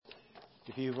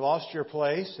If you've lost your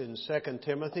place in 2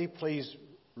 Timothy, please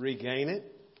regain it,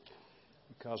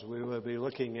 because we will be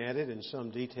looking at it in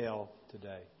some detail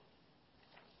today.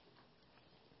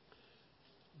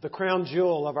 The crown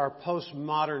jewel of our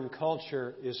postmodern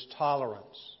culture is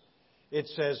tolerance.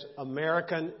 It's as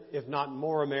American, if not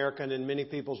more American in many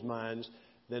people's minds,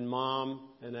 than mom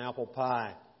and apple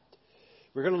pie.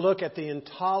 We're going to look at the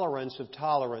intolerance of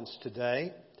tolerance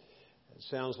today. It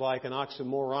sounds like an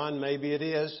oxymoron. Maybe it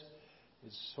is.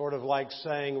 It's sort of like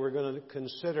saying we're going to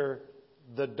consider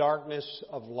the darkness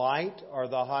of light or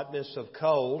the hotness of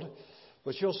cold.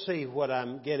 But you'll see what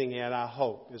I'm getting at, I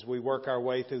hope, as we work our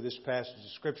way through this passage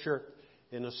of Scripture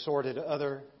and assorted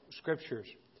other Scriptures.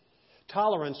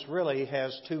 Tolerance really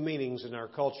has two meanings in our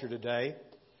culture today.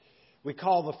 We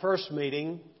call the first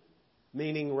meaning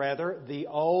the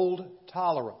old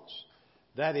tolerance.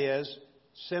 That is,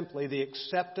 simply the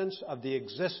acceptance of the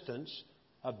existence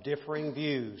of differing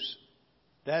views.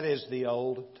 That is the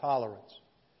old tolerance.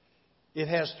 It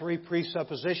has three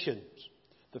presuppositions.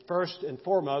 The first and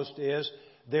foremost is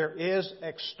there is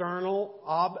external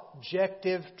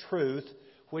objective truth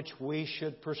which we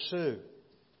should pursue.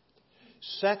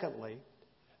 Secondly,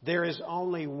 there is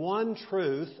only one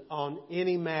truth on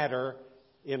any matter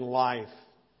in life.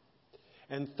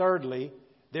 And thirdly,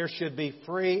 there should be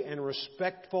free and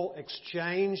respectful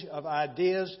exchange of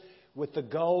ideas with the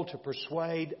goal to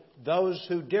persuade those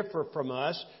who differ from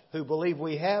us, who believe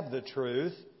we have the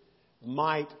truth,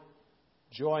 might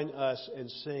join us in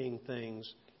seeing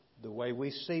things the way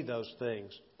we see those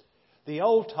things. The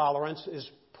old tolerance is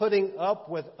putting up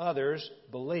with others'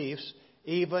 beliefs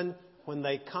even when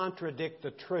they contradict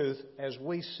the truth as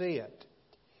we see it.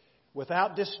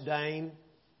 Without disdain,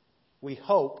 we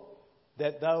hope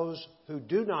that those who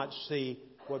do not see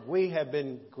what we have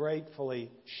been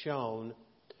gratefully shown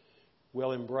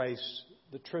will embrace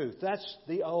the truth. That's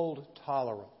the old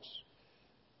tolerance.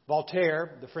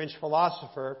 Voltaire, the French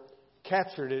philosopher,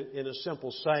 captured it in a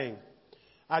simple saying: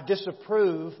 I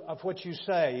disapprove of what you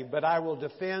say, but I will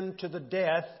defend to the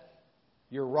death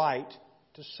your right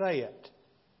to say it.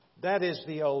 That is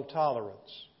the old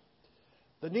tolerance.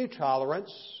 The new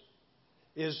tolerance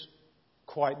is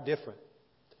quite different.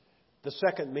 The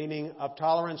second meaning of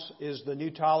tolerance is the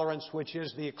new tolerance, which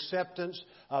is the acceptance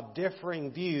of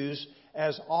differing views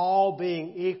as all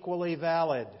being equally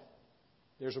valid.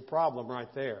 There's a problem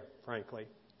right there, frankly.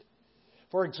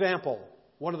 For example,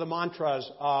 one of the mantras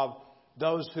of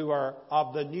those who are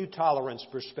of the new tolerance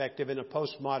perspective in a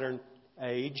postmodern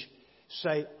age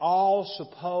say all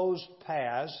supposed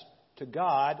paths to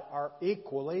God are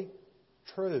equally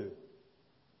true.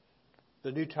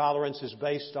 The new tolerance is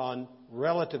based on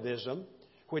relativism,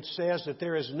 which says that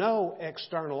there is no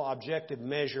external objective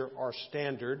measure or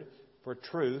standard for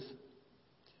truth.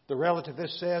 The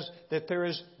relativist says that there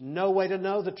is no way to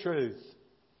know the truth.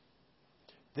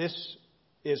 This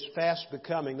is fast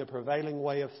becoming the prevailing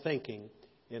way of thinking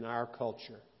in our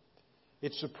culture.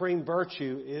 Its supreme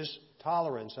virtue is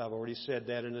tolerance. I've already said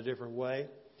that in a different way.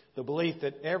 The belief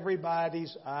that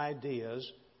everybody's ideas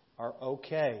are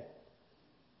okay.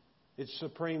 Its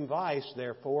supreme vice,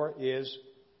 therefore, is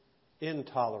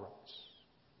intolerance.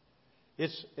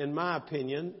 It's, in my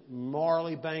opinion,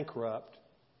 morally bankrupt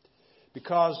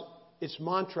because its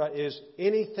mantra is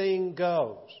anything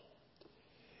goes.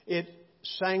 It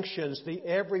sanctions the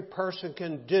every person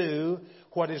can do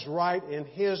what is right in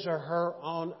his or her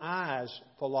own eyes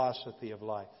philosophy of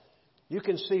life. You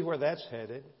can see where that's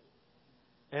headed.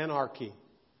 Anarchy,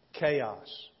 chaos,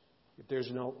 if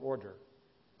there's no order.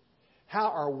 How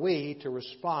are we to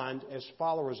respond as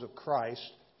followers of Christ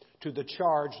to the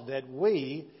charge that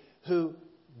we who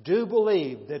do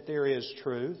believe that there is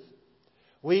truth,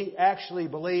 we actually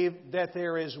believe that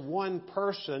there is one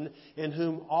person in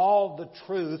whom all the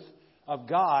truth of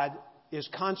God is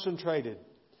concentrated?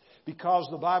 Because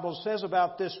the Bible says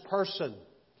about this person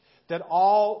that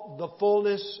all the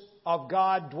fullness of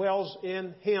God dwells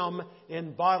in Him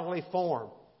in bodily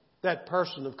form. That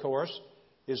person, of course,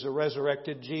 is the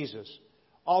resurrected Jesus.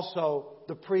 Also,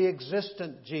 the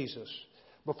pre-existent Jesus.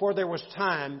 Before there was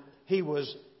time, He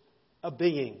was a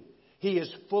being. He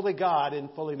is fully God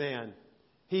and fully man.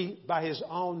 He, by His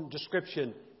own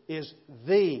description, is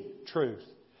the truth.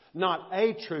 Not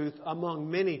a truth among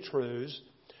many truths.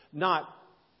 Not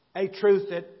a truth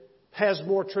that has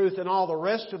more truth than all the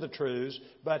rest of the truths,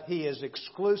 but He is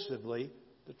exclusively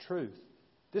the truth.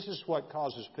 This is what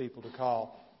causes people to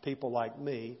call people like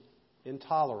me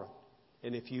intolerant.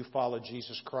 And if you follow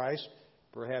Jesus Christ,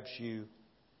 perhaps you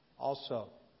also.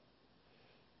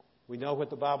 We know what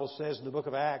the Bible says in the book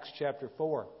of Acts, chapter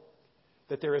 4,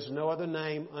 that there is no other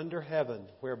name under heaven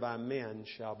whereby men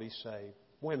shall be saved.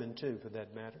 women too, for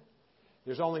that matter.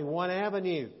 There's only one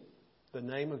avenue, the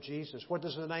name of Jesus. What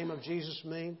does the name of Jesus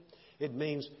mean? It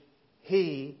means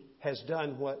He has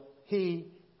done what He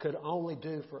could only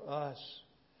do for us,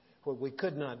 what we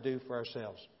could not do for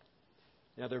ourselves.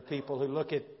 Now, there are people who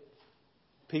look at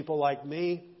people like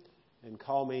me and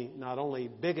call me not only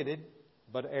bigoted,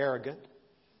 but arrogant.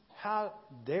 How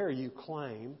dare you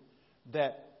claim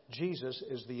that Jesus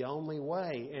is the only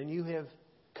way and you have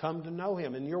come to know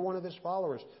Him and you're one of His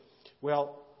followers?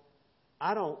 Well,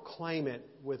 I don't claim it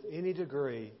with any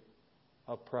degree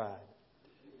of pride.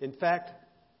 In fact,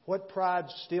 what pride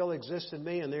still exists in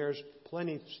me, and there's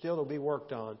plenty still to be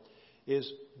worked on,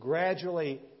 is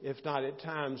gradually, if not at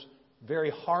times,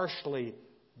 very harshly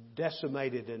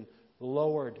decimated and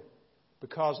lowered,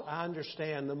 because I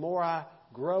understand the more I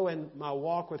grow in my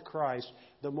walk with Christ,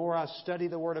 the more I study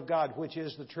the Word of God, which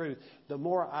is the truth, the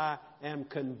more I am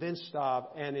convinced of,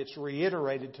 and it's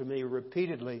reiterated to me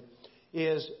repeatedly,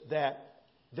 is that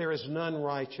there is none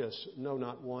righteous, no,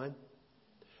 not one.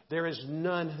 There is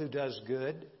none who does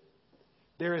good.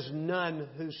 There is none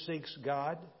who seeks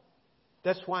God.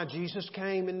 That's why Jesus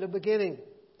came in the beginning.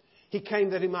 He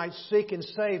came that He might seek and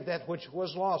save that which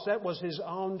was lost. That was His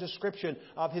own description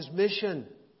of His mission.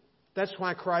 That's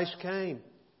why Christ came.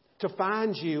 To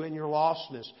find you in your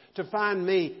lostness. To find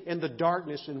me in the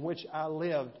darkness in which I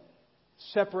lived,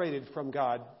 separated from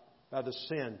God by the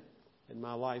sin in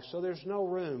my life. So there's no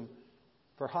room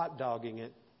for hot dogging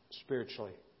it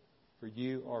spiritually, for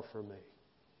you or for me.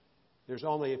 There's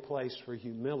only a place for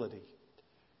humility,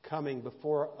 coming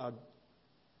before a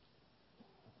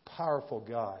powerful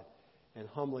God and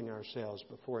humbling ourselves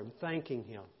before Him, thanking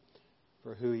Him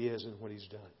for who He is and what He's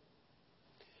done.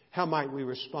 How might we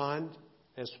respond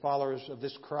as followers of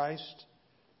this Christ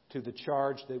to the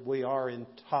charge that we are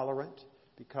intolerant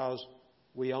because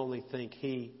we only think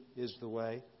He is the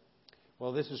way?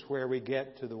 Well, this is where we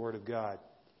get to the Word of God.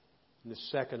 In the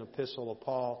second epistle of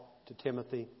Paul to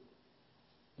Timothy,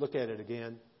 look at it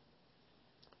again.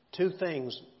 Two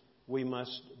things we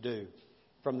must do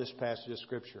from this passage of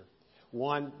Scripture.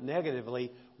 One,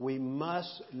 negatively, we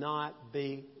must not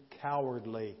be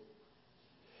cowardly.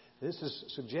 This is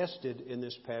suggested in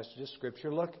this passage of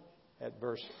Scripture. Look at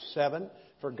verse 7.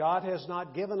 For God has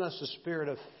not given us a spirit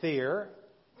of fear.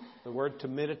 The word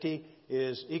timidity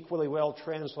is equally well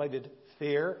translated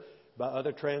fear by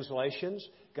other translations.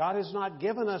 God has not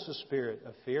given us a spirit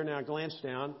of fear. Now glance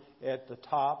down at the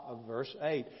top of verse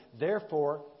 8.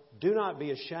 Therefore, do not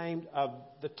be ashamed of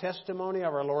the testimony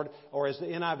of our Lord, or as the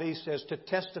NIV says, to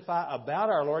testify about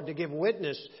our Lord, to give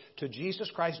witness to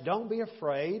Jesus Christ. Don't be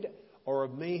afraid, or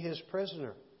of me, His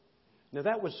prisoner. Now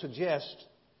that would suggest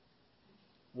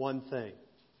one thing,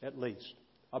 at least,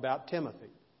 about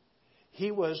Timothy.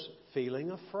 He was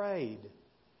feeling afraid.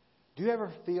 Do you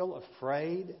ever feel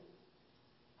afraid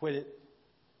when it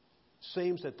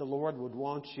seems that the Lord would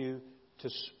want you to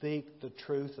speak the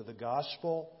truth of the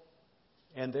gospel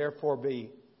and therefore be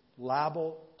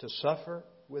liable to suffer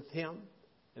with Him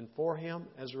and for Him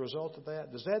as a result of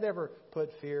that? Does that ever put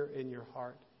fear in your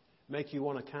heart? Make you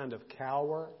want to kind of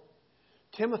cower?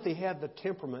 Timothy had the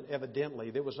temperament,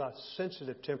 evidently. There was a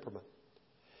sensitive temperament.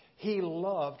 He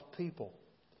loved people.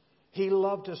 He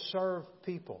loved to serve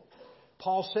people.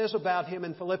 Paul says about him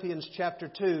in Philippians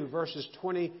chapter 2, verses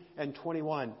 20 and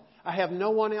 21, I have no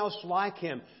one else like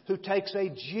him who takes a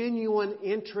genuine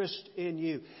interest in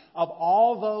you. Of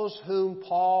all those whom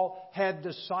Paul had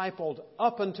discipled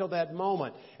up until that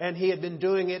moment, and he had been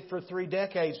doing it for 3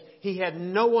 decades, he had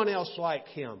no one else like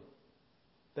him.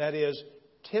 That is,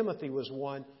 Timothy was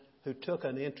one who took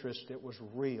an interest that was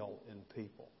real in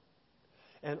people.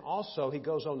 And also, he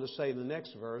goes on to say in the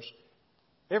next verse,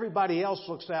 everybody else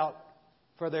looks out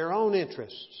for their own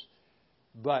interests.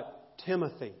 But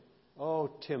Timothy, oh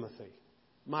Timothy,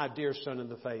 my dear son in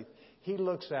the faith, he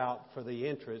looks out for the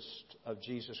interest of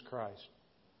Jesus Christ.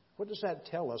 What does that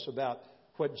tell us about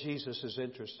what Jesus is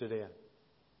interested in?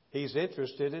 He's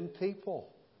interested in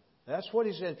people. That's what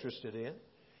He's interested in.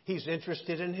 He's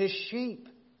interested in His sheep.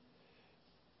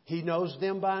 He knows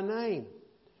them by name.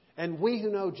 And we who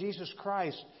know Jesus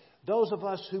Christ, those of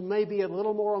us who may be a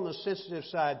little more on the sensitive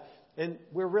side, and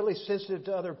we're really sensitive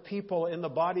to other people in the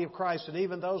body of Christ and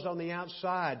even those on the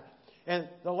outside. And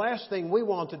the last thing we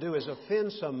want to do is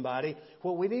offend somebody.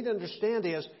 What we need to understand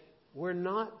is we're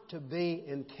not to be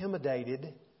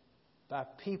intimidated by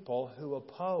people who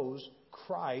oppose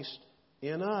Christ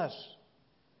in us.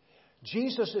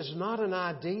 Jesus is not an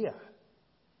idea.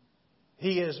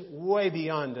 He is way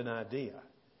beyond an idea.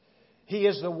 He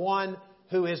is the one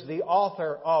who is the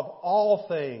author of all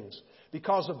things.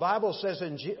 Because the Bible says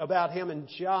about Him in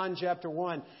John chapter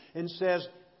 1, and says,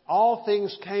 All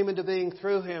things came into being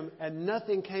through Him, and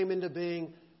nothing came into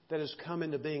being that has come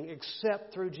into being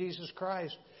except through Jesus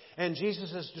Christ. And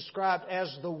Jesus is described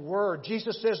as the Word.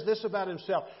 Jesus says this about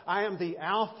Himself: I am the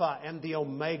Alpha and the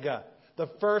Omega, the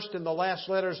first and the last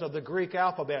letters of the Greek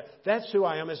alphabet. That's who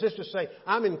I am. As if to say,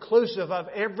 I'm inclusive of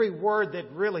every word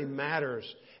that really matters.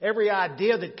 Every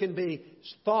idea that can be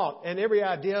thought and every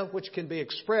idea which can be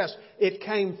expressed, it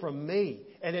came from me.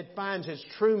 And it finds its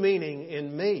true meaning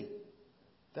in me.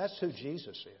 That's who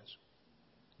Jesus is.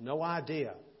 No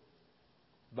idea,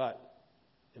 but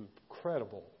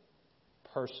incredible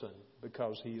person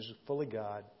because He is fully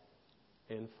God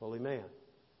and fully man.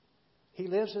 He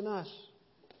lives in us.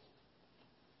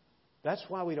 That's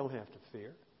why we don't have to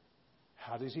fear.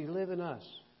 How does He live in us?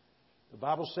 The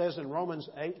Bible says in Romans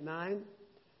 8:9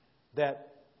 that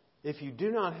if you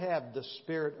do not have the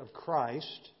Spirit of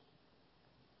Christ,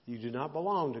 you do not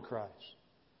belong to Christ.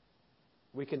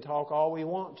 We can talk all we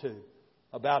want to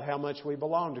about how much we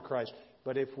belong to Christ.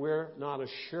 But if we're not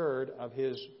assured of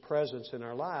His presence in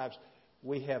our lives,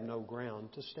 we have no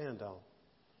ground to stand on.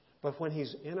 But when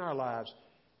He's in our lives,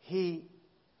 He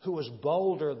who was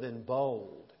bolder than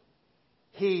bold,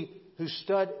 He who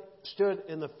stood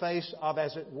in the face of,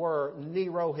 as it were,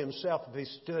 Nero himself, He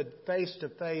stood face to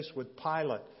face with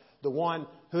Pilate, the one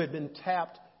who had been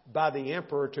tapped by the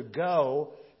emperor to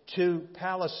go to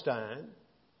Palestine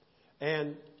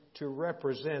and to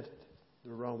represent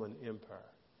the Roman Empire.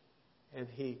 And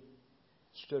He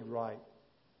stood right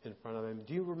in front of him.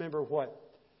 Do you remember what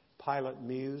Pilate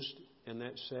mused in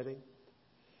that setting?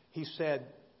 He said,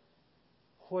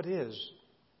 "What is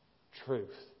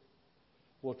truth?"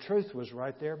 Well, truth was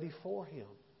right there before Him.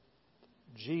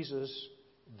 Jesus,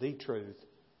 the truth,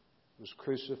 was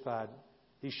crucified.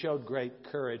 He showed great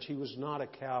courage. He was not a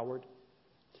coward.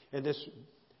 And this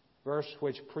verse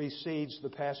which precedes the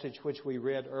passage which we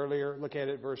read earlier, look at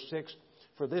it, verse 6.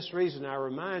 For this reason I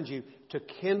remind you to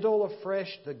kindle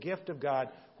afresh the gift of God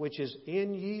which is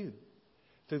in you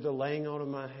through the laying on of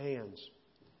my hands.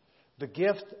 The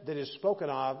gift that is spoken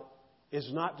of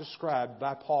is not described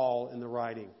by Paul in the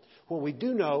writing. What we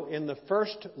do know in the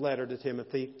first letter to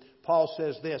Timothy, Paul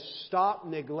says this: stop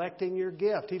neglecting your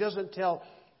gift. He doesn't tell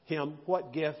him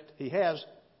what gift he has.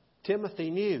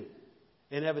 Timothy knew.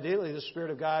 And evidently the Spirit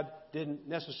of God didn't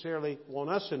necessarily want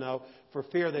us to know for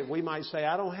fear that we might say,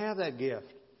 I don't have that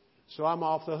gift, so I'm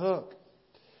off the hook.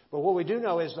 But what we do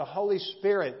know is the Holy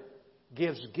Spirit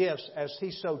gives gifts as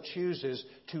He so chooses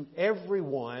to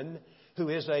everyone who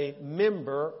is a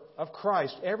member of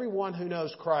Christ. Everyone who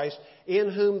knows Christ,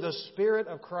 in whom the Spirit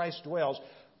of Christ dwells.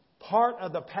 Part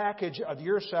of the package of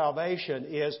your salvation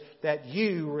is that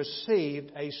you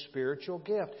received a spiritual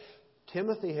gift.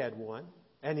 Timothy had one.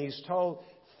 And he's told,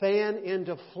 fan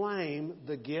into flame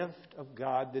the gift of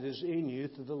God that is in you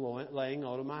through the laying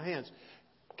on of my hands.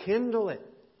 Kindle it.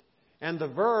 And the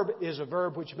verb is a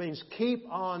verb which means keep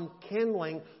on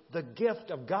kindling the gift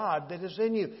of God that is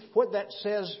in you. What that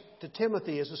says to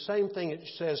Timothy is the same thing it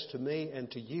says to me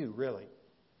and to you, really.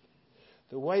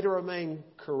 The way to remain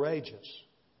courageous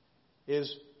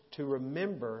is to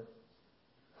remember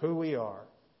who we are,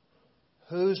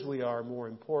 whose we are, more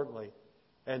importantly,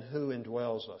 and who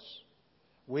indwells us.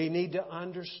 We need to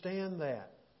understand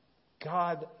that.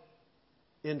 God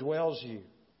indwells you.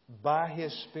 By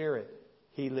His Spirit,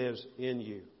 He lives in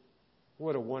you.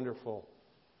 What a wonderful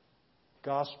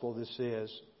gospel this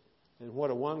is. And what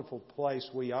a wonderful place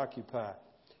we occupy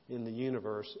in the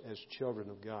universe as children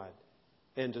of God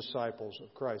and disciples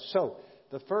of Christ. So,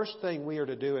 the first thing we are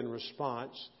to do in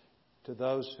response to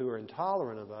those who are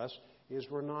intolerant of us is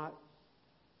we're not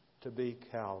to be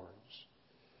cowards.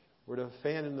 We're to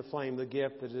fan in the flame the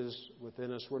gift that is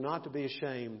within us. We're not to be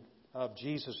ashamed of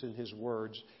Jesus and His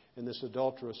words in this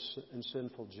adulterous and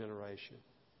sinful generation.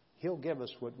 He'll give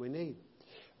us what we need.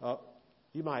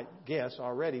 You might guess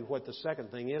already what the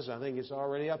second thing is. I think it's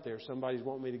already up there. Somebody's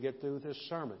wanting me to get through with this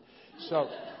sermon. So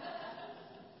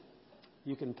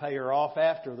you can pay her off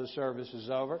after the service is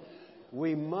over.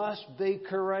 We must be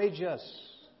courageous.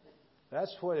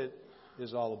 That's what it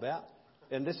is all about.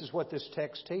 And this is what this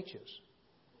text teaches.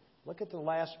 Look at the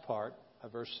last part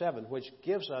of verse 7, which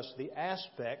gives us the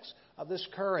aspects of this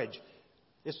courage.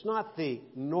 It's not the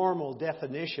normal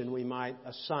definition we might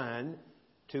assign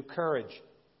to courage.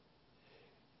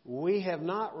 We have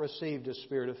not received a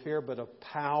spirit of fear, but of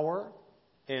power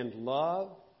and love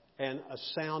and a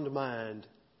sound mind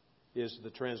is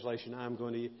the translation I'm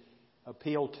going to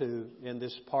appeal to in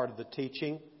this part of the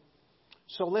teaching.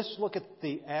 So let's look at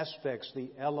the aspects, the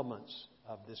elements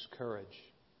of this courage.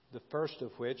 The first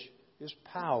of which is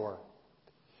power.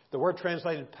 The word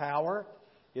translated power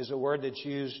is a word that's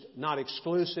used not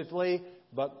exclusively,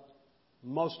 but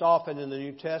most often in the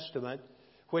New Testament,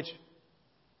 which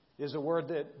is a word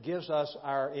that gives us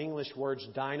our English words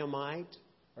dynamite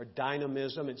or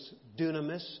dynamism. It's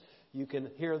dunamis. You can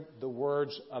hear the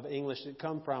words of English that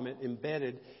come from it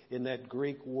embedded in that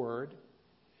Greek word.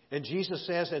 And Jesus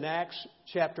says in Acts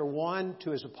chapter 1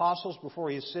 to His apostles before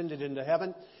He ascended into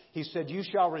heaven, He said, "You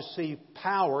shall receive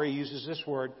power," He uses this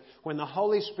word, "when the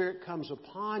Holy Spirit comes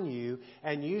upon you,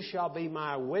 and you shall be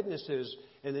my witnesses."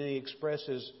 And then He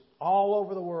expresses all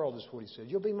over the world, is what He said.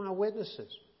 You'll be my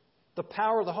witnesses. The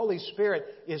power of the Holy Spirit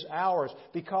is ours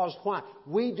because why?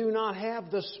 We do not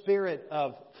have the spirit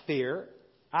of fear.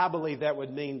 I believe that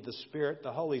would mean the Spirit,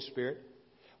 the Holy Spirit.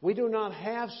 We do not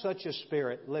have such a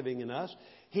Spirit living in us.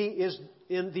 He is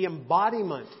in the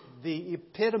embodiment, the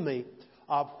epitome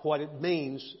of what it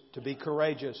means to be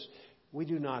courageous. We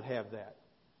do not have that.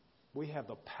 We have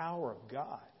the power of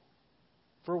God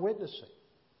for witnessing.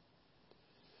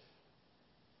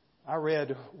 I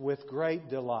read with great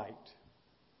delight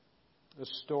a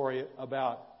story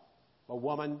about a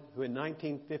woman who in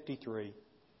 1953,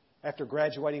 after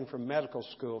graduating from medical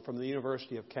school from the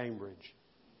University of Cambridge,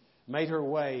 made her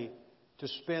way to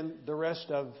spend the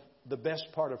rest of the best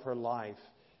part of her life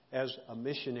as a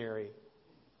missionary,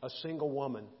 a single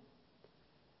woman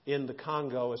in the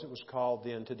Congo, as it was called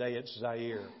then. Today it's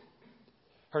Zaire.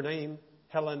 Her name,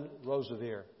 Helen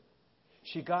Roosevelt.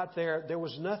 She got there. There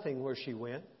was nothing where she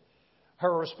went.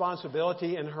 Her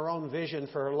responsibility and her own vision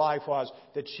for her life was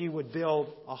that she would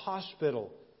build a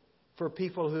hospital for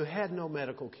people who had no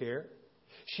medical care.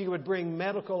 She would bring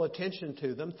medical attention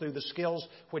to them through the skills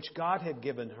which God had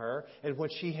given her and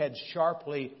which she had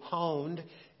sharply honed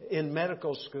in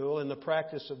medical school in the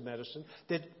practice of medicine.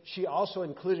 That she also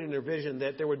included in her vision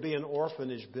that there would be an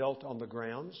orphanage built on the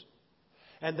grounds,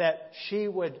 and that she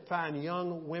would find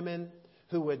young women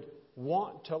who would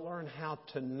want to learn how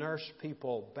to nurse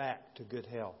people back to good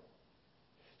health.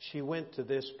 She went to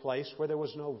this place where there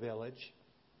was no village,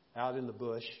 out in the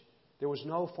bush. There was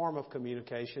no form of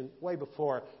communication, way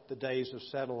before the days of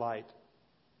satellite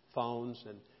phones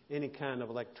and any kind of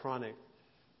electronic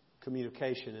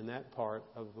communication in that part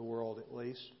of the world, at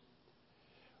least.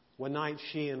 One night,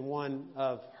 she and one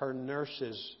of her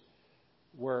nurses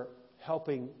were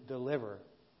helping deliver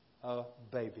a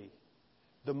baby.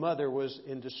 The mother was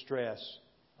in distress.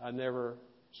 I never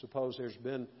suppose there's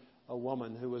been a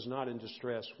woman who was not in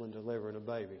distress when delivering a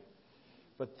baby.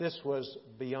 But this was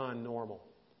beyond normal.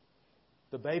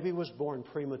 The baby was born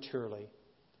prematurely.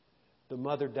 The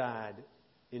mother died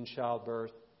in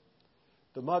childbirth.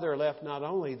 The mother left not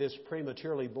only this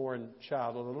prematurely born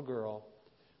child, a little girl,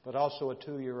 but also a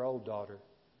 2-year-old daughter.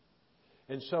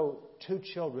 And so 2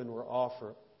 children were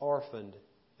orphaned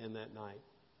in that night.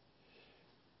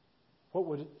 What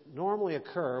would normally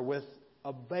occur with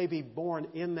a baby born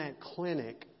in that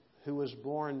clinic who was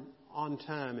born on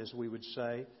time, as we would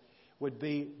say, would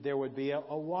be there would be a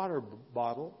water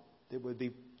bottle that would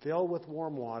be filled with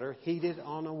warm water, heated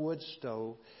on a wood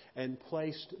stove, and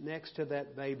placed next to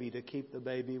that baby to keep the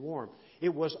baby warm.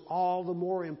 It was all the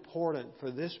more important for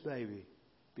this baby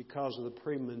because of the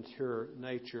premature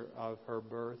nature of her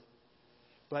birth.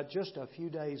 But just a few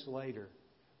days later,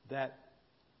 that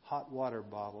hot water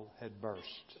bottle had burst.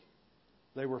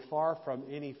 They were far from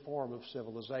any form of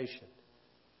civilization.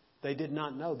 They did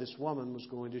not know this woman was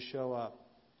going to show up.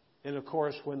 And of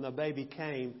course, when the baby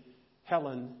came,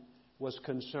 Helen was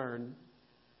concerned.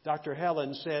 Dr.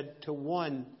 Helen said to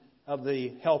one of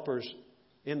the helpers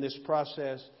in this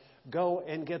process, "Go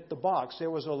and get the box."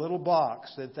 There was a little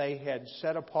box that they had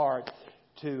set apart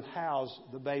to house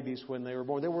the babies when they were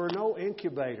born. There were no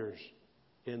incubators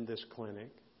in this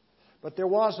clinic, but there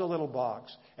was a little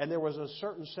box, and there was a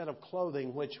certain set of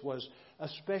clothing which was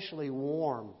especially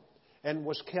warm and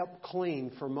was kept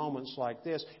clean for moments like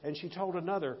this. And she told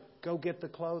another, "Go get the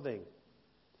clothing."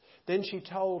 Then she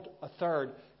told a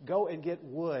third, "Go and get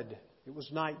wood." It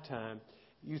was nighttime.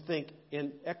 You think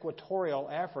in equatorial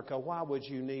Africa, why would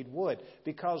you need wood?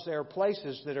 Because there are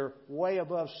places that are way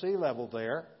above sea level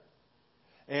there,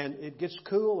 and it gets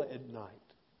cool at night.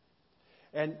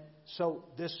 And so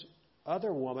this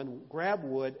other woman grabbed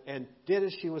wood and did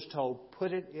as she was told,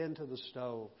 put it into the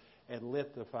stove and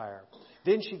lit the fire.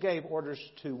 Then she gave orders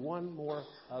to one more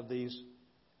of these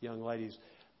young ladies.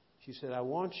 She said, "I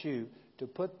want you to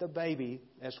put the baby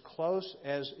as close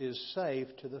as is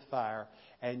safe to the fire,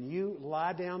 and you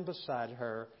lie down beside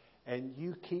her, and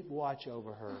you keep watch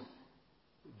over her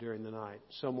during the night.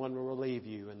 Someone will relieve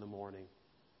you in the morning."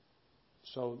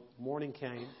 So morning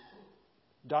came.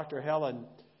 Dr. Helen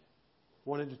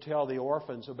wanted to tell the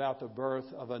orphans about the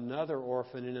birth of another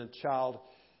orphan and a child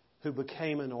who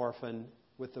became an orphan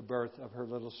with the birth of her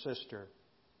little sister.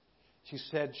 She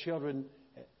said, children,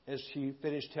 as she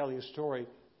finished telling the story,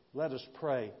 let us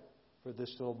pray for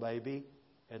this little baby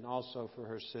and also for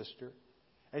her sister.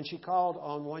 And she called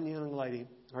on one young lady.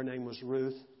 Her name was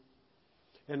Ruth.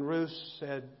 And Ruth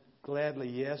said, gladly,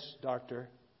 yes, Dr.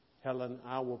 Helen,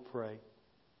 I will pray.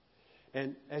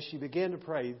 And as she began to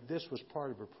pray, this was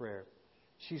part of her prayer.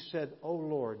 She said, oh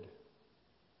Lord,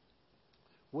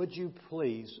 would you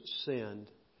please send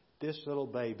this little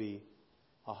baby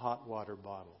a hot water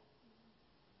bottle?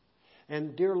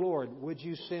 And dear Lord, would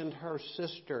you send her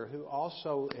sister, who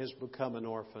also has become an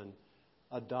orphan,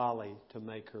 a dolly to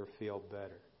make her feel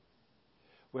better?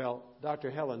 Well,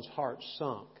 Dr. Helen's heart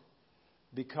sunk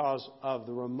because of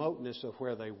the remoteness of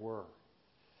where they were.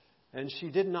 And she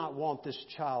did not want this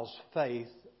child's faith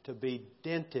to be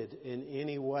dented in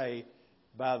any way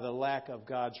by the lack of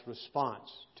God's response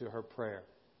to her prayer.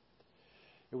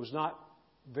 It was not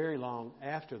very long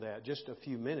after that, just a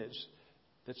few minutes,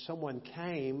 that someone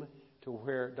came to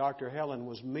where Dr. Helen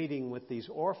was meeting with these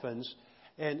orphans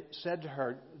and said to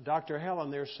her, Dr.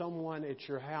 Helen, there's someone at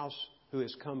your house who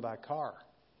has come by car.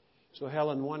 So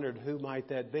Helen wondered who might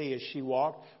that be. As she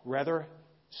walked rather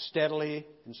steadily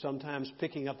and sometimes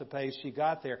picking up the pace, she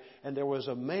got there. And there was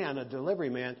a man, a delivery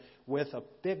man, with a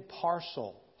big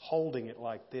parcel holding it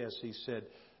like this. He said,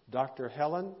 Dr.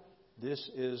 Helen, this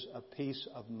is a piece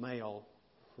of mail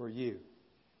for you.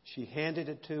 She handed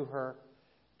it to her.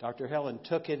 Dr. Helen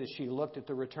took it as she looked at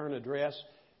the return address.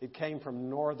 It came from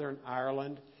Northern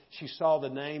Ireland. She saw the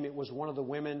name. It was one of the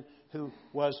women who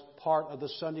was part of the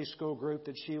Sunday school group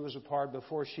that she was a part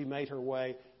before she made her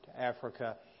way to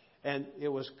Africa. And it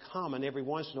was common every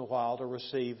once in a while to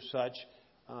receive such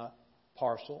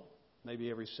parcel,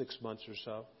 maybe every 6 months or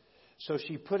so. So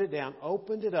she put it down,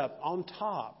 opened it up. On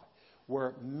top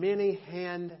were many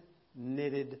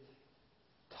hand-knitted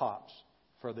tops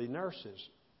for the nurses.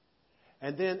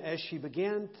 And then as she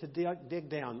began to dig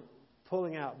down,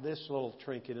 pulling out this little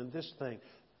trinket and this thing,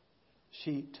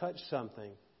 she touched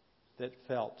something that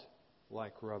felt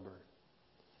like rubber.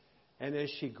 And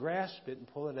as she grasped it and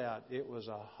pulled it out, it was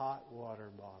a hot water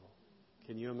bottle.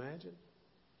 Can you imagine?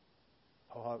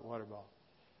 A hot water bottle.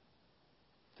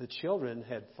 The children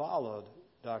had followed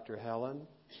Dr. Helen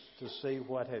to see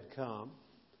what had come.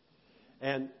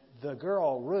 And the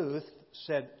girl, Ruth,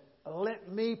 said,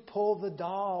 let me pull the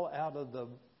doll out of the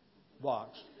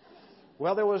box.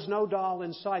 Well, there was no doll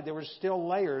inside. There were still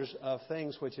layers of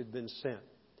things which had been sent.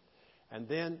 And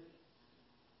then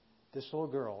this little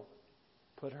girl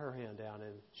put her hand down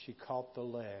and she caught the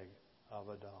leg of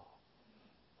a doll.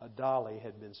 A dolly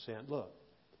had been sent. Look,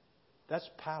 that's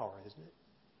power, isn't it?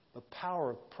 The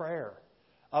power of prayer,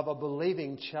 of a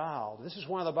believing child. This is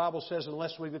why the Bible says,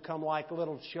 unless we become like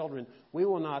little children, we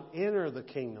will not enter the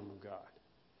kingdom of God.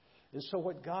 And so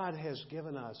what God has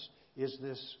given us is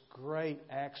this great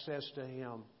access to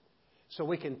Him. So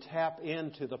we can tap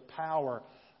into the power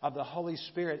of the Holy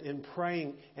Spirit in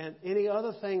praying and any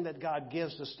other thing that God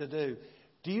gives us to do.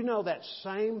 Do you know that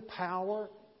same power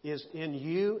is in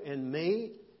you and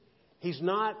me? He's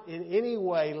not in any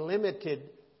way limited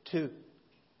to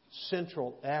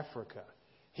Central Africa.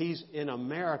 He's in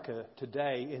America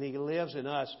today, and He lives in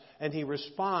us, and He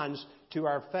responds to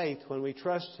our faith when we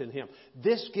trust in Him.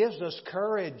 This gives us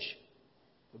courage,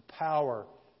 the power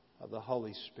of the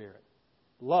Holy Spirit.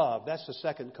 Love, that's the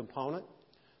second component.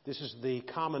 This is the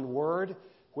common word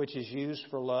which is used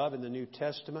for love in the New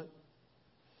Testament.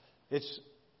 It's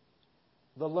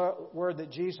the word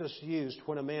that Jesus used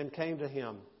when a man came to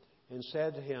Him and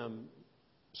said to Him,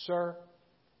 Sir,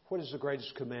 what is the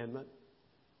greatest commandment?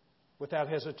 Without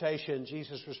hesitation,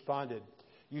 Jesus responded,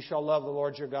 You shall love the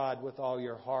Lord your God with all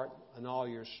your heart and all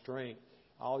your strength,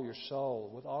 all your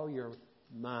soul, with all your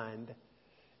mind.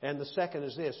 And the second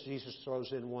is this. Jesus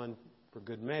throws in one for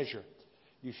good measure.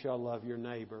 You shall love your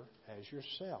neighbor as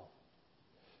yourself.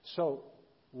 So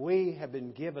we have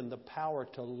been given the power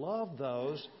to love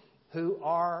those who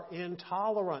are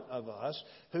intolerant of us,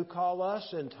 who call us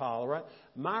intolerant.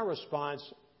 My response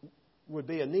would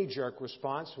be a knee-jerk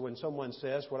response when someone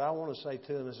says, what I want to say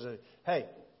to them is, hey,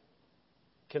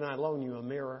 can I loan you a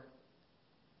mirror?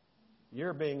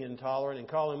 You're being intolerant and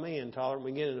calling me intolerant.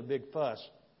 We get in a big fuss.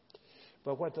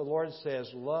 But what the Lord says,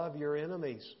 love your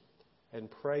enemies and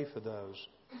pray for those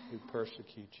who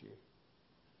persecute you.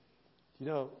 You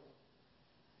know,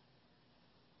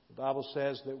 the Bible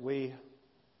says that we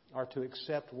are to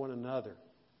accept one another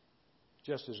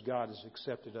just as God has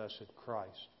accepted us in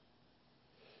Christ.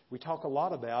 We talk a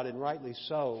lot about, and rightly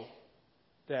so,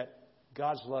 that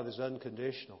God's love is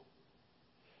unconditional.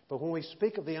 But when we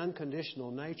speak of the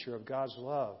unconditional nature of God's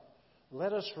love,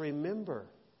 let us remember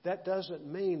that doesn't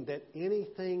mean that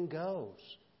anything goes.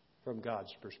 from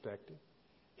God's perspective.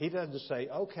 He doesn't say,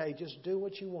 okay, just do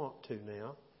what you want to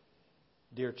now,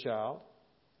 dear child.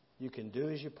 You can do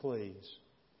as you please.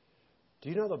 Do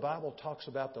you know the Bible talks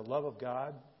about the love of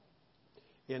God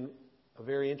in a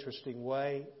very interesting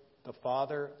way? The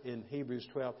Father in Hebrews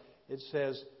 12, it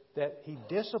says that He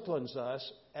disciplines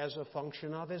us as a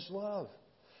function of His love.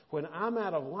 When I'm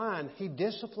out of line, He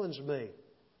disciplines me.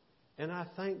 And I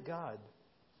thank God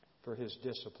for His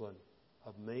discipline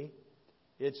of me.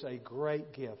 It's a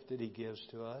great gift that He gives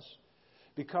to us.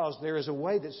 Because there is a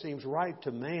way that seems right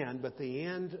to man, but the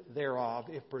end thereof,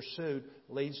 if pursued,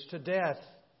 leads to death.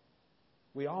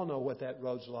 We all know what that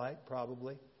road's like,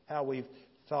 probably. How we've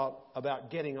thought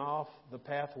about getting off the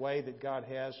pathway that God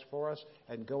has for us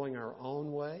and going our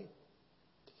own way.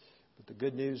 But the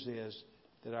good news is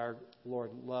that our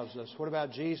Lord loves us. What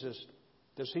about Jesus?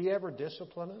 Does He ever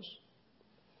discipline us?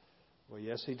 Well,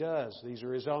 yes, He does. These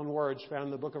are His own words found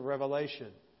in the book of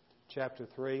Revelation, chapter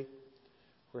 3,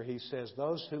 where He says,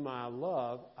 those whom I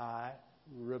love, I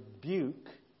rebuke.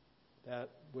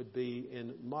 That would be,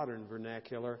 in modern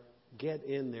vernacular, get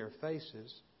in their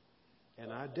faces,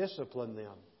 and I discipline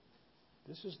them.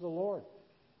 This is the Lord.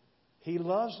 He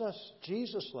loves us.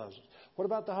 Jesus loves us. What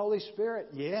about the Holy Spirit?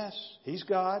 Yes, He's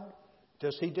God.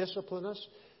 Does He discipline us?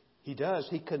 He does.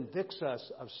 He convicts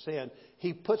us of sin.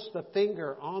 He puts the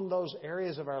finger on those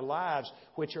areas of our lives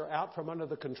which are out from under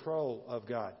the control of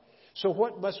God. So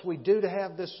what must we do to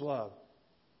have this love?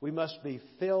 We must be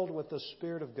filled with the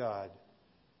Spirit of God.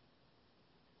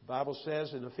 The Bible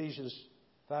says in Ephesians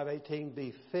 5:18,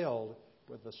 be filled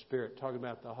with the Spirit, talking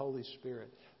about the Holy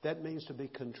Spirit. That means to be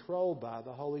controlled by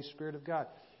the Holy Spirit of God.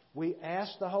 We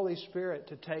ask the Holy Spirit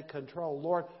to take control.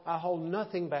 Lord, I hold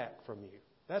nothing back from you.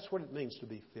 That's what it means to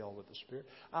be filled with the Spirit.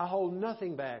 I hold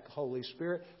nothing back, Holy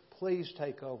Spirit. Please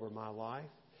take over my life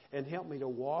and help me to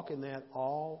walk in that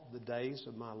all the days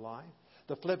of my life.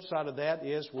 The flip side of that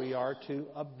is we are to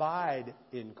abide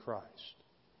in Christ.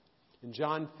 In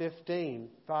John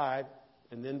 15:5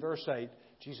 and then verse 8,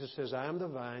 Jesus says, I am the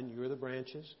vine, you are the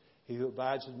branches. He who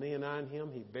abides in me and I in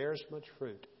him, he bears much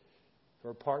fruit.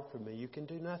 For apart from me, you can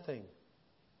do nothing.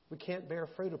 We can't bear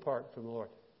fruit apart from the Lord.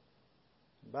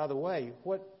 By the way,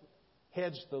 what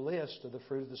heads the list of the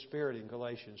fruit of the Spirit in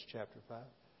Galatians chapter 5?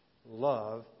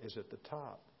 Love is at the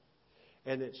top.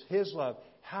 And it's His love.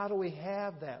 How do we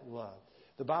have that love?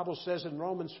 The Bible says in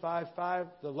Romans 5:5,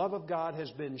 the love of God has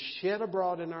been shed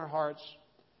abroad in our hearts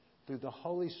through the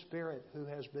Holy Spirit who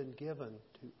has been given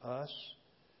to us.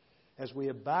 As we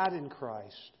abide in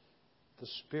Christ, the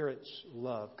Spirit's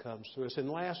love comes through us. And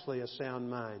lastly, a sound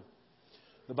mind.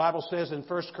 The Bible says in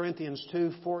 1 Corinthians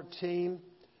 2:14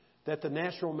 that the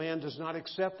natural man does not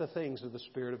accept the things of the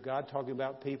Spirit of God, talking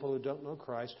about people who don't know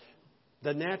Christ.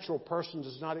 The natural person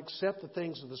does not accept the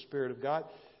things of the Spirit of God,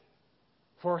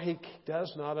 for he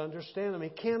does not understand them. He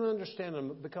can't understand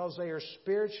them because they are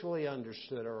spiritually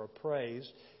understood or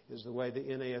appraised, is the way the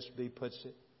NASB puts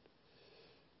it.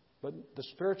 But the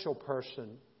spiritual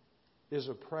person is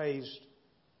appraised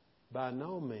by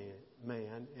no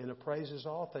man and appraises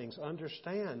all things,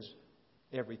 understands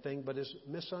everything, but is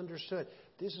misunderstood.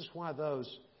 This is why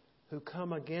those who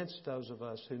come against those of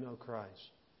us who know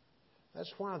Christ,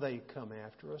 that's why they come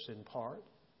after us in part.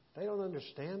 They don't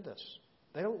understand us.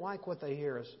 They don't like what they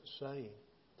hear us saying.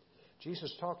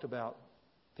 Jesus talked about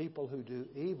people who do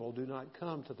evil do not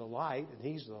come to the light, and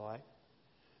He's the light.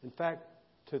 In fact,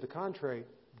 to the contrary,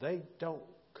 they don't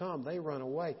come. They run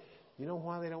away. You know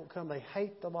why they don't come? They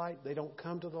hate the light. They don't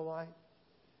come to the light.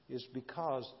 It's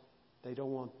because they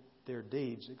don't want their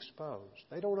deeds exposed.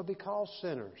 They don't want to be called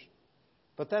sinners.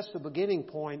 But that's the beginning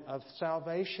point of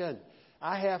salvation.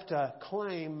 I have to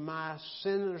claim my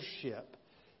sinnership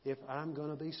if I'm going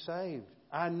to be saved.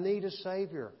 I need a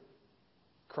Savior.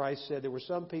 Christ said there were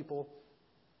some people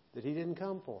that He didn't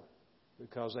come for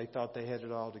because they thought they had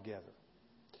it all together.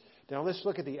 Now let's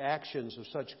look at the actions of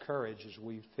such courage as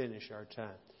we finish our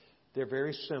time. They're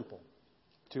very simple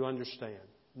to understand.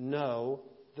 Know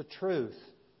the truth.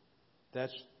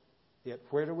 That's it.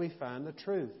 Where do we find the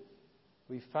truth?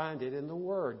 We find it in the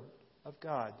Word of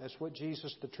God. That's what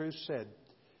Jesus, the truth, said.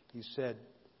 He said,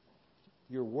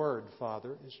 your Word,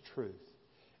 Father, is truth.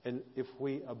 And if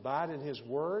we abide in His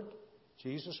Word,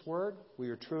 Jesus' Word, we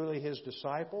are truly His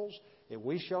disciples, and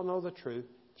we shall know the truth.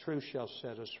 Truth shall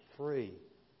set us free.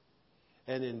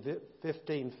 And in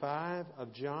 15:5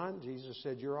 of John, Jesus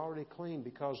said, you're already clean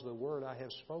because of the Word I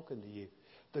have spoken to you.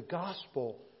 The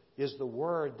gospel is the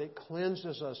Word that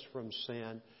cleanses us from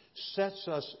sin, sets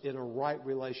us in a right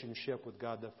relationship with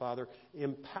God the Father,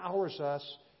 empowers us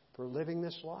for living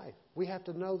this life. We have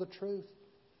to know the truth.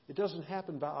 It doesn't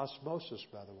happen by osmosis,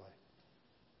 by the way.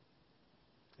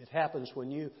 It happens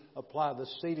when you apply the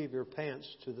seat of your pants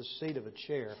to the seat of a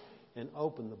chair and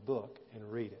open the book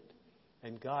and read it.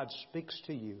 And God speaks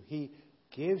to you. He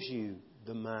gives you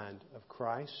the mind of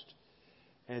Christ,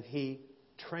 and He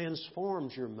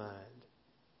transforms your mind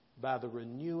by the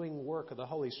renewing work of the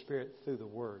Holy Spirit through the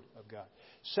Word of God.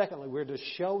 Secondly, we're to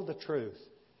show the truth.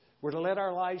 We're to let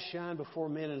our light shine before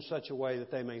men in such a way that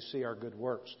they may see our good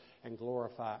works and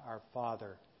glorify our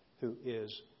Father who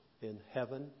is in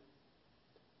heaven.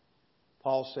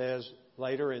 Paul says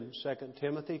later in 2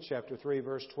 Timothy chapter 3,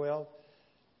 verse 12,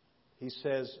 he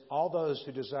says, all those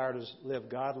who desire to live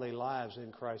godly lives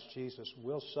in Christ Jesus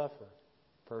will suffer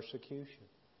persecution.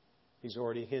 He's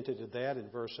already hinted at that in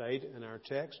verse 8 in our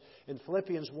text. In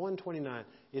Philippians 1:29,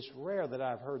 it's rare that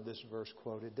I've heard this verse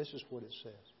quoted. This is what it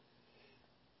says.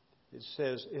 It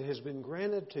says, it has been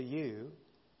granted to you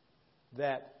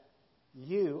that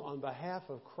you, on behalf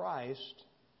of Christ,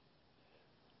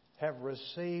 have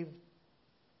received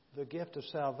the gift of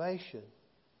salvation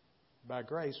by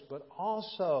grace, but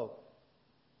also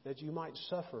that you might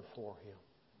suffer for Him.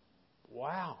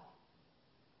 Wow.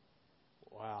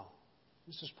 Wow.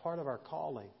 This is part of our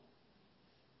calling.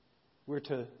 We're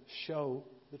to show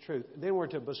the truth. Then we're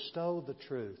to bestow the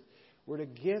truth. We're to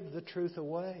give the truth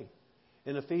away.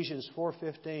 In Ephesians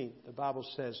 4:15, the Bible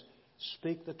says,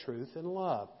 speak the truth in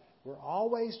love. We're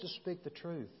always to speak the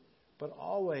truth, but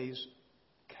always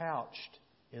couched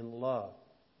in love.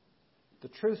 The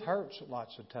truth hurts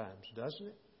lots of times, doesn't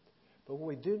it? But what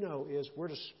we do know is we're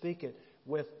to speak it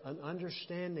with an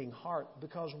understanding heart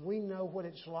because we know what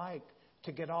it's like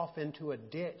to get off into a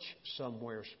ditch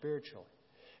somewhere spiritually.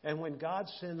 And when God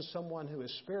sends someone who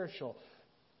is spiritual,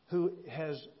 who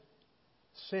has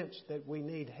sensed that we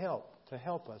need help to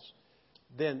help us,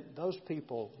 then those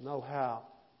people know how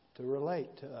to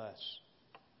relate to us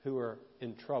who are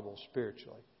in trouble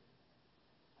spiritually.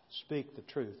 Speak the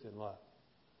truth in love.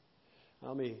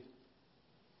 Let me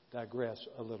digress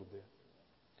a little bit.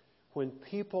 When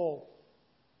people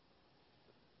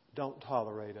don't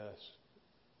tolerate us,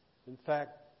 in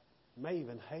fact, may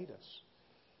even hate us,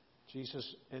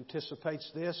 Jesus anticipates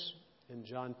this in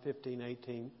John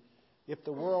 15:18. If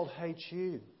the world hates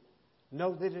you,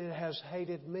 know that it has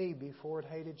hated me before it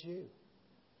hated you.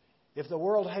 If the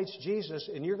world hates Jesus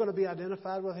and you're going to be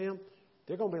identified with Him,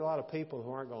 there are going to be a lot of people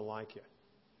who aren't going to like you.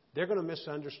 They're going to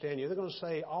misunderstand you. They're going to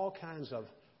say all kinds of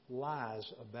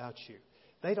lies about you.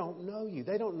 They don't know you.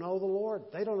 They don't know the Lord.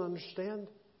 They don't understand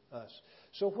us.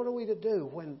 So what are we to do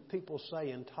when people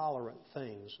say intolerant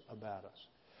things about us?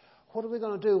 What are we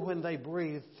going to do when they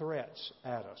breathe threats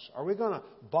at us? Are we going to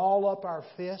ball up our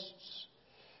fists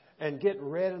and get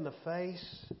red in the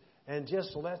face and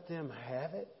just let them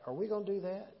have it? Are we going to do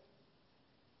that?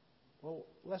 Well,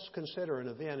 let's consider an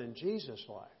event in Jesus'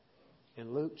 life.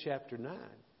 In Luke chapter 9,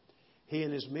 He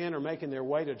and His men are making their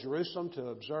way to Jerusalem to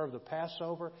observe the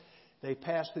Passover. They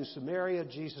pass through Samaria.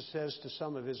 Jesus says to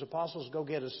some of His apostles, go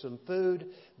get us some food.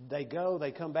 They go.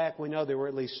 They come back. We know there were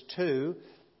at least two,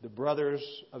 the brothers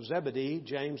of Zebedee,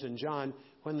 James and John.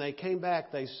 When they came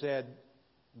back, they said,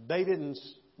 they didn't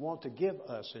want to give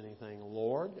us anything,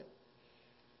 Lord.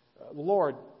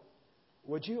 Lord,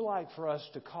 would you like for us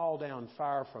to call down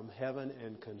fire from heaven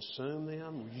and consume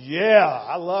them? Yeah,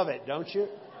 I love it, don't you?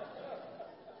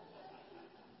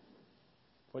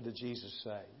 What did Jesus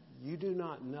say? You do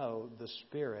not know the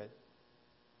spirit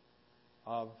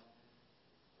of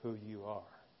who you are.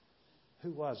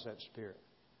 Who was that spirit?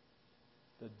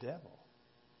 The devil.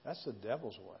 That's the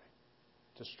devil's way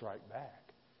to strike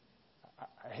back.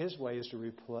 His way is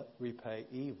to repay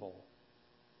evil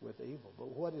with evil. But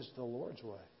what is the Lord's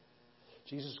way?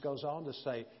 Jesus goes on to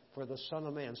say, for the Son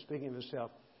of Man, speaking of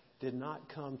Himself, did not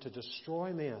come to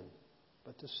destroy men,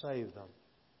 but to save them.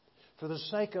 For the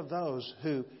sake of those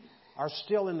who are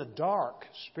still in the dark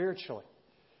spiritually.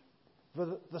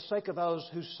 For the sake of those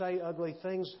who say ugly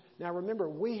things. Now remember,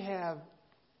 we have,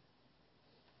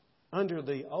 under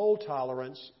the old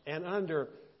tolerance and under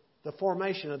the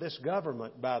formation of this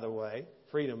government, by the way,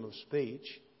 freedom of speech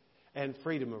and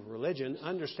freedom of religion,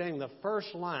 understanding the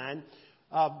first line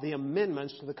of the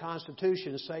amendments to the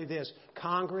Constitution say this: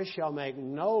 Congress shall make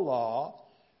no law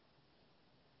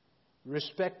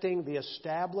respecting the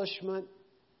establishment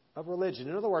of religion.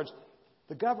 In other words,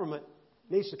 the government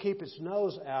needs to keep its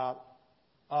nose out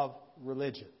of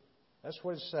religion. That's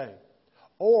what it's saying.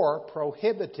 Or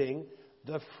prohibiting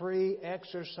the free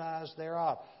exercise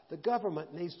thereof. The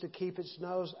government needs to keep its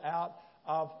nose out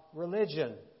of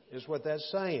religion, is what that's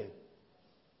saying.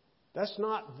 That's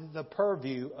not the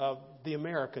purview of the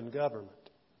American government.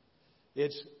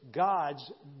 It's God's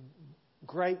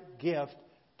great gift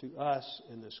to us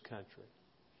in this country.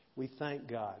 We thank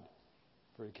God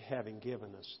for having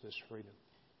given us this freedom.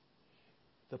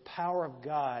 The power of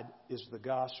God is the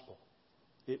gospel.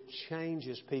 It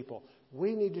changes people.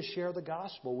 We need to share the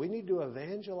gospel. We need to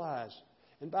evangelize.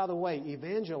 And by the way,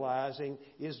 evangelizing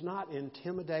is not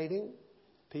intimidating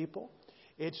people.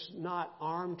 It's not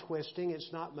arm twisting. It's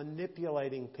not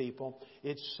manipulating people.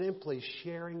 It's simply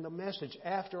sharing the message.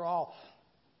 After all,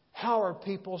 how are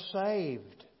people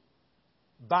saved?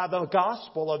 By the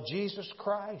gospel of Jesus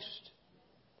Christ.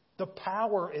 The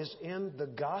power is in the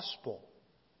gospel.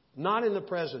 Not in the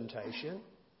presentation,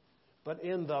 but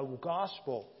in the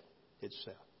gospel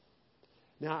itself.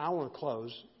 Now, I want to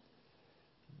close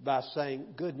by saying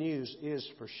good news is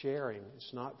for sharing.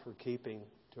 It's not for keeping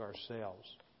to ourselves.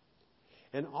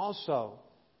 And also,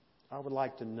 I would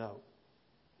like to note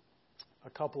a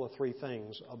couple of 3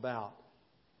 things about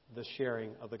the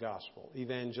sharing of the gospel,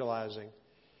 evangelizing.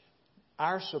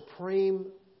 Our supreme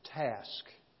task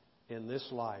in this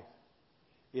life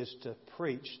is to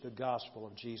preach the gospel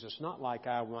of Jesus, not like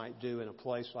I might do in a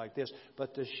place like this,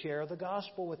 but to share the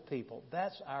gospel with people.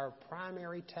 That's our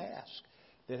primary task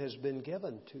that has been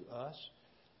given to us.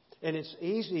 And it's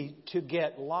easy to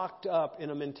get locked up in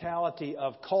a mentality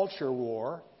of culture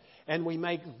war, and we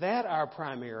make that our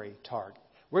primary target.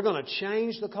 We're going to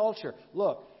change the culture.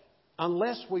 Look,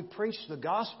 unless we preach the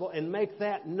gospel and make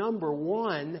that number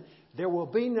one, there will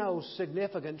be no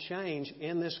significant change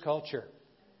in this culture.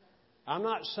 I'm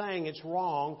not saying it's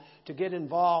wrong to get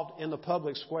involved in the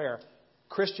public square.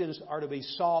 Christians are to be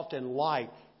salt and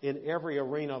light in every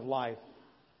arena of life.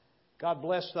 God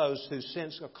bless those who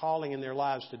sense a calling in their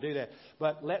lives to do that.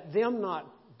 But let them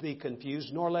not be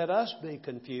confused, nor let us be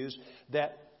confused,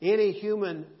 that any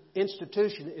human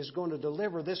institution is going to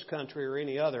deliver this country or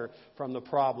any other from the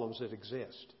problems that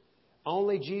exist.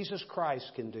 Only Jesus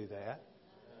Christ can do that.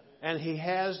 And He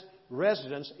has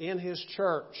residence in His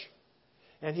church.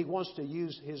 And He wants to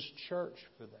use His church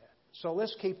for that. So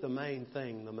let's keep the main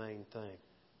thing the main thing.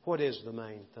 What is the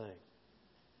main thing?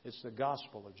 It's the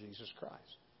gospel of Jesus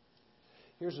Christ.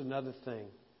 Here's another thing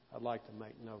I'd like to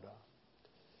make note of.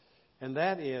 And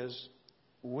that is,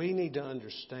 we need to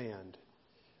understand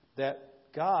that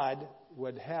God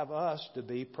would have us to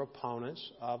be proponents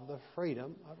of the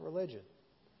freedom of religion.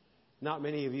 Not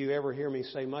many of you ever hear me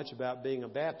say much about being a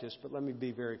Baptist, but let me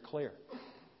be very clear.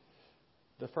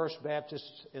 The first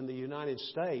Baptists in the United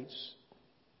States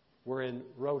were in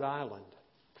Rhode Island,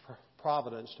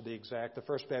 Providence to be exact. The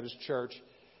First Baptist Church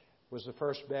was the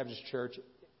First Baptist Church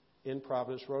in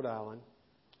Providence, Rhode Island.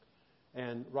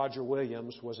 And Roger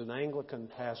Williams was an Anglican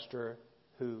pastor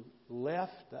who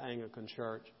left the Anglican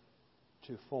Church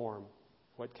to form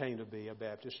what came to be a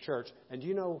Baptist church. And do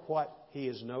you know what he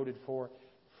is noted for?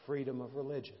 Freedom of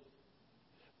religion.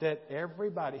 That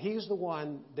everybody, he's the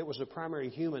one that was the primary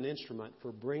human instrument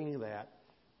for bringing that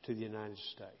to the United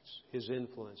States. His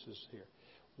influence is here.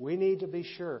 We need to be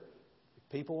sure. If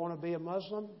people want to be a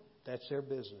Muslim, that's their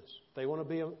business. If they want to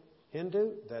be a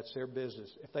Hindu, that's their business.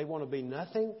 If they want to be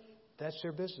nothing, that's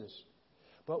their business.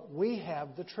 But we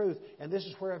have the truth. And this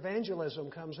is where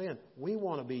evangelism comes in. We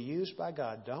want to be used by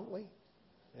God, don't we?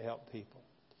 To help people.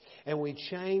 And we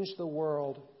change the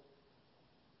world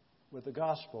with the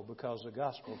gospel because the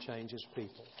gospel changes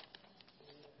people.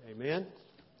 Amen?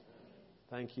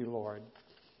 Thank you, Lord,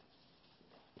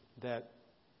 that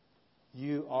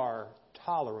you are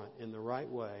tolerant in the right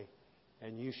way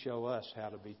and you show us how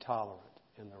to be tolerant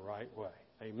in the right way.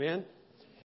 Amen?